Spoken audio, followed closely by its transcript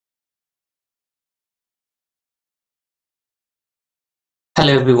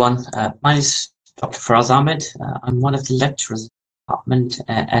Hello, everyone. My name is Dr. Faraz Ahmed. I'm one of the lecturers in the department,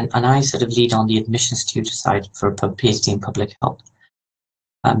 and I sort of lead on the admissions tutor side for a PhD in public health.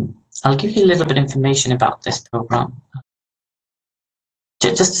 I'll give you a little bit of information about this program.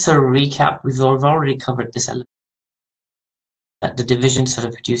 Just to sort of recap, we've already covered this element. That the division sort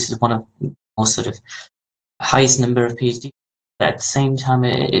of produces one of the most sort of highest number of PhDs. But at the same time,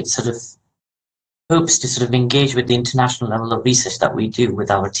 it sort of hopes to sort of engage with the international level of research that we do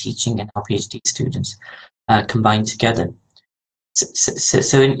with our teaching and our PhD students combined together.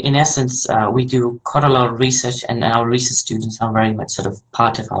 So in essence, we do quite a lot of research, and our research students are very much sort of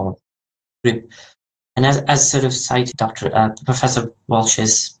part of our group. And as sort of cited Professor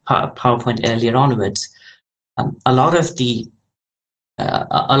Walsh's PowerPoint earlier onwards, a lot of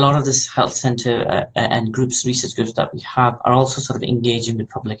this health center and research groups that we have are also sort of engaging with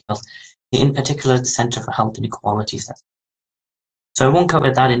public health, in particular the Center for Health Inequalities. So I won't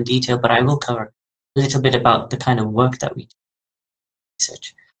cover that in detail, but I will cover a little bit about the kind of work that we do in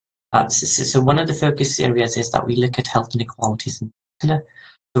research. So one of the focus areas is that we look at health inequalities in particular.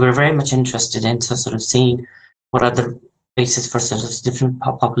 So we're very much interested in sort of seeing what are the basis for sort of different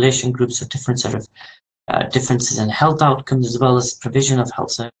population groups or different sort of differences in health outcomes, as well as provision of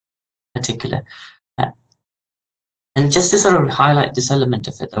health services in particular. And just to sort of highlight this element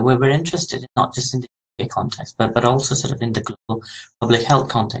of it, we're interested in not just in the UK context, but also sort of in the global public health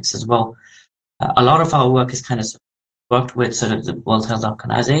context as well. A lot of our work is kind of worked with sort of the World Health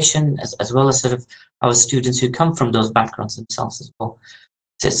Organization, as well as sort of our students who come from those backgrounds themselves as well.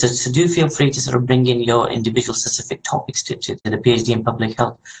 So do feel free to sort of bring in your individual specific topics to the PhD in public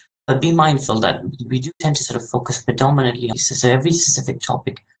health. But be mindful that we do tend to sort of focus predominantly on, so every specific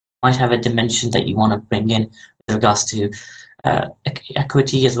topic might have a dimension that you want to bring in with regards to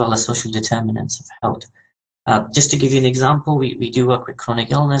equity as well as social determinants of health. Just to give you an example, we do work with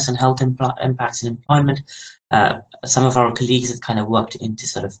chronic illness and health impacts in employment. Some of our colleagues have kind of worked into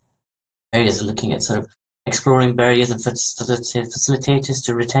sort of areas looking at sort of exploring barriers and facilitators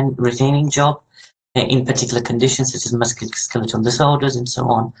to retaining job in particular conditions such as musculoskeletal disorders and so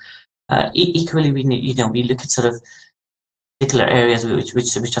on. Equally, we look at sort of particular areas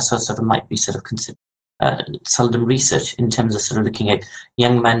which are sort of might be sort of considered seldom research in terms of sort of looking at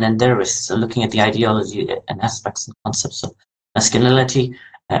young men and their risks, so looking at the ideology and aspects and concepts of masculinity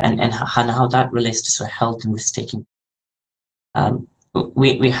and how that relates to sort of health and risk taking.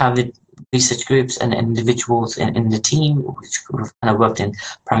 We have research groups and individuals in the team which have kind of worked in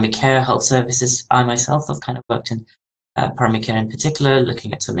primary care health services. I myself have kind of worked in primary care in particular,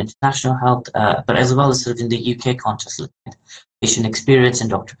 looking at some international health, but as well as sort of in the UK context, looking at patient experience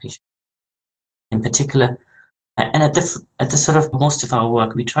and doctor-patient in particular. And at the sort of most of our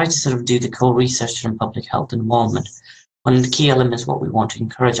work, we try to sort of do the core research in public health involvement. One of the key elements, what we want to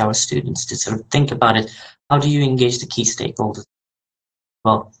encourage our students to sort of think about it, how do you engage the key stakeholders?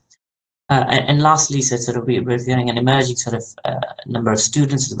 Well, and lastly, so sort of we're viewing an emerging sort of number of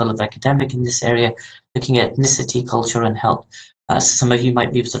students as well as academic in this area, looking at ethnicity, culture, and health. So some of you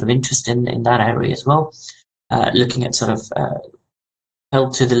might be sort of interested in that area as well, looking at sort of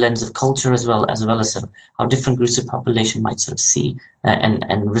health through the lens of culture as well as sort of how different groups of population might sort of see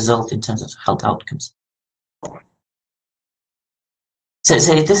and result in terms of health outcomes. So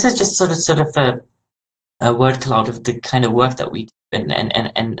this is just sort of a word cloud of the kind of work that we do,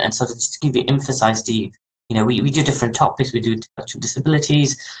 and sort of just to give you emphasize to you, we do different topics. We do intellectual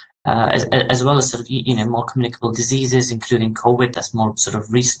disabilities, as well as sort of more communicable diseases, including COVID. That's more sort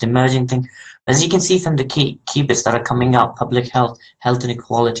of recent emerging thing. As you can see from the key bits that are coming out, public health, health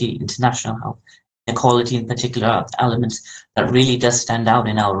inequality, international health inequality in particular are elements that really does stand out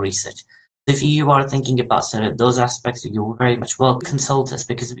in our research. If you are thinking about sort of those aspects, you're very much welcome to consult us,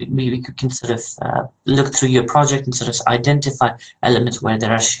 because we can sort of look through your project and sort of identify elements where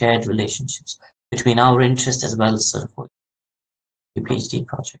there are shared relationships between our interests as well as sort of your PhD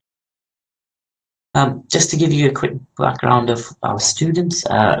project. Just to give you a quick background of our students,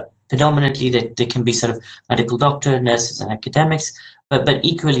 predominantly they can be sort of medical doctors, nurses, and academics, but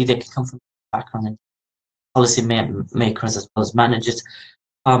equally they can come from background in policy makers as well as managers,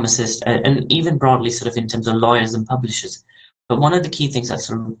 pharmacists, and even broadly sort of in terms of lawyers and publishers. But one of the key things that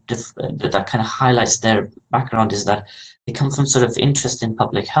sort of that kind of highlights their background is that they come from sort of interest in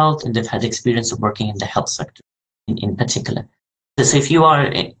public health, and they've had experience of working in the health sector in particular. So if you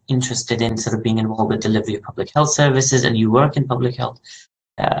are interested in sort of being involved with delivery of public health services and you work in public health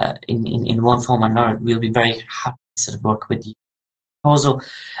in one form or another, we'll be very happy to sort of work with you. Also,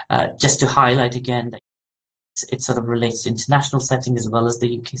 just to highlight again that it sort of relates to international setting as well as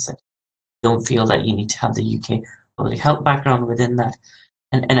the UK setting. Don't feel that you need to have the UK public health background within that.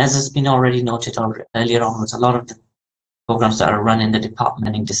 And as has been already noted earlier on, with a lot of the programs that are run in the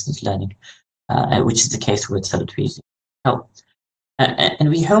department in distance learning, which is the case with sort of PhD help. And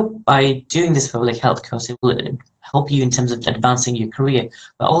we hope by doing this public health course, it will help you in terms of advancing your career,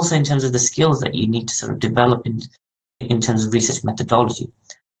 but also in terms of the skills that you need to sort of develop in terms of research methodology.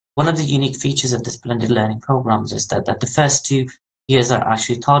 One of the unique features of this blended learning programs is that the first 2 years are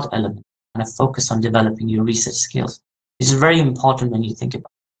actually taught elements and a focus on developing your research skills. This is very important when you think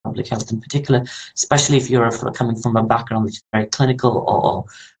about public health in particular, especially if you're coming from a background which is very clinical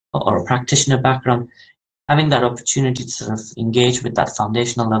or a practitioner background. Having that opportunity to sort of engage with that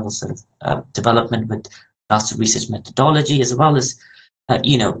foundational level sort of development with regards to research methodology, as well as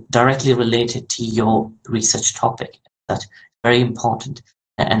directly related to your research topic, that's very important.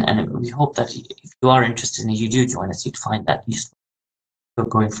 And we hope that if you are interested and you do join us, you'd find that useful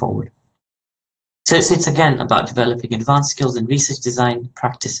going forward. So it's again about developing advanced skills in research design,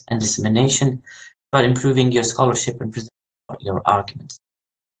 practice, and dissemination, about improving your scholarship and presenting your arguments.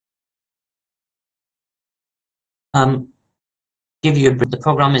 Give you the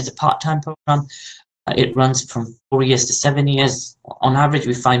program is a part-time program. It runs from 4 years to 7 years. On average,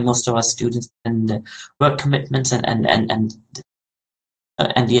 we find most of our students in the work commitments and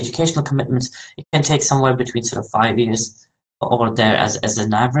the educational commitments. It can take somewhere between sort of 5 years or there as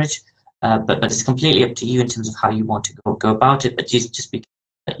an average. But it's completely up to you in terms of how you want to go about it. But just because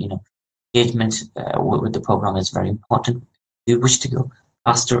engagement with the program is very important. If you wish to go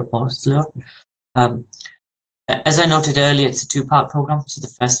faster or slower. As I noted earlier, it's a 2-part program. So the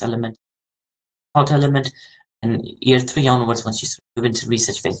first element, part element, and year 3 onwards, once you move into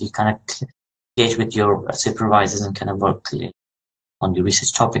research phase, you kind of engage with your supervisors and kind of work on your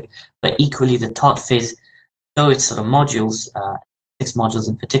research topic. But equally, the thought phase, though it's sort of modules, 6 modules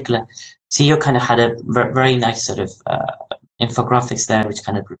in particular, CEO kind of had a very nice sort of infographics there, which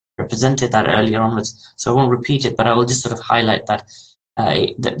kind of represented that earlier onwards. So I won't repeat it, but I will just sort of highlight that.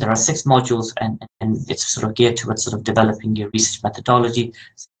 There are 6 modules, and it's sort of geared towards sort of developing your research methodology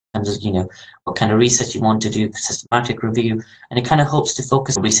in terms of what kind of research you want to do, systematic review, and it kind of hopes to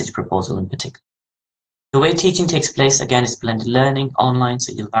focus on research proposal in particular. The way teaching takes place again is blended learning online,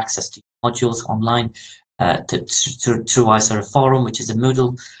 so you'll have access to modules online through our sort of forum, which is a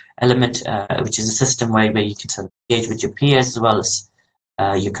Moodle element, which is a system where you can sort of engage with your peers as well as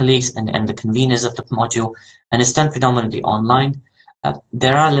your colleagues and the conveners of the module, and it's done predominantly online.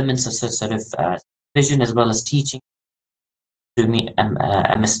 There are elements of sort of vision as well as teaching through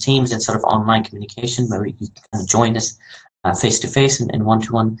MS Teams and sort of online communication, where you can join us face to face in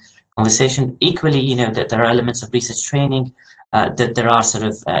one-to-one conversation. Equally, that there are elements of research training, that there are sort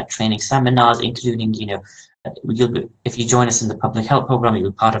of training seminars, including if you join us in the public health program, you'll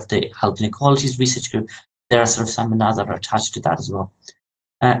be part of the health inequalities research group. There are sort of seminars that are attached to that as well.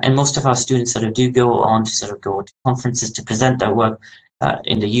 And most of our students sort of do go on to sort of go to conferences to present their work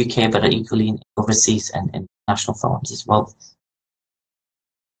in the UK, but equally overseas and in national forums as well.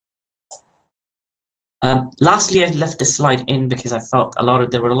 Lastly, I left this slide in because I felt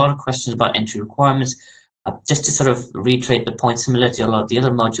there were a lot of questions about entry requirements. Just to sort of reiterate the point, similar to a lot of the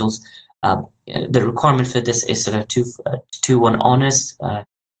other modules, the requirement for this is sort of 2-1 honours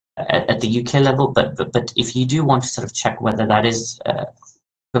at the UK level. But if you do want to sort of check whether that is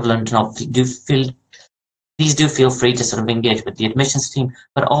equivalent or not, please do feel free to sort of engage with the admissions team.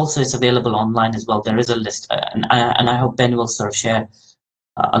 But also, it's available online as well. There is a list, and I hope Ben will sort of share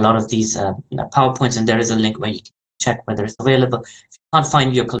a lot of these PowerPoints, and there is a link where you can check whether it's available. If you can't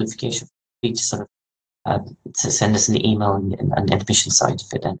find your qualification, feel free to sort of to send us an email and admission side to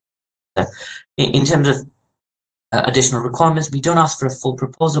fit in. In terms of additional requirements, we don't ask for a full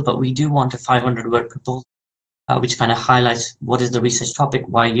proposal, but we do want a 500-word proposal, which kind of highlights what is the research topic,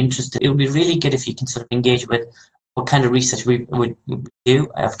 why you're interested. It would be really good if you can sort of engage with what kind of research we would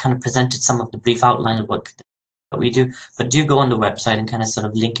do. I've kind of presented some of the brief outline of what we do, but do go on the website and kind of sort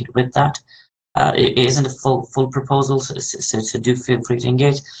of link it with that. It isn't a full proposal, so do feel free to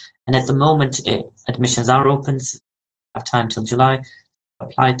engage. And at the moment, admissions are open. So you have time till July.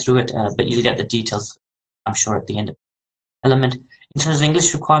 Apply through it, but you'll get the details, I'm sure, at the end of the element. In terms of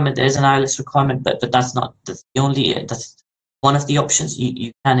English requirement, there is an IELTS requirement, but that's not the only. That's one of the options.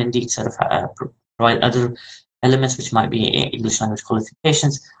 You can indeed sort of provide other elements, which might be English language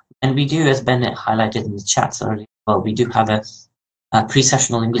qualifications. And we do, as Ben highlighted in the chats earlier, well, we do have a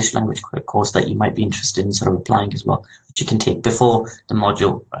pre-sessional English language course that you might be interested in sort of applying as well, which you can take before the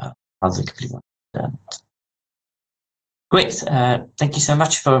module rather complete one. Great. Thank you so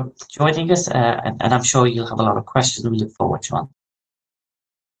much for joining us, and I'm sure you'll have a lot of questions we look forward to.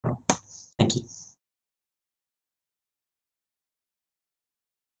 Thank you.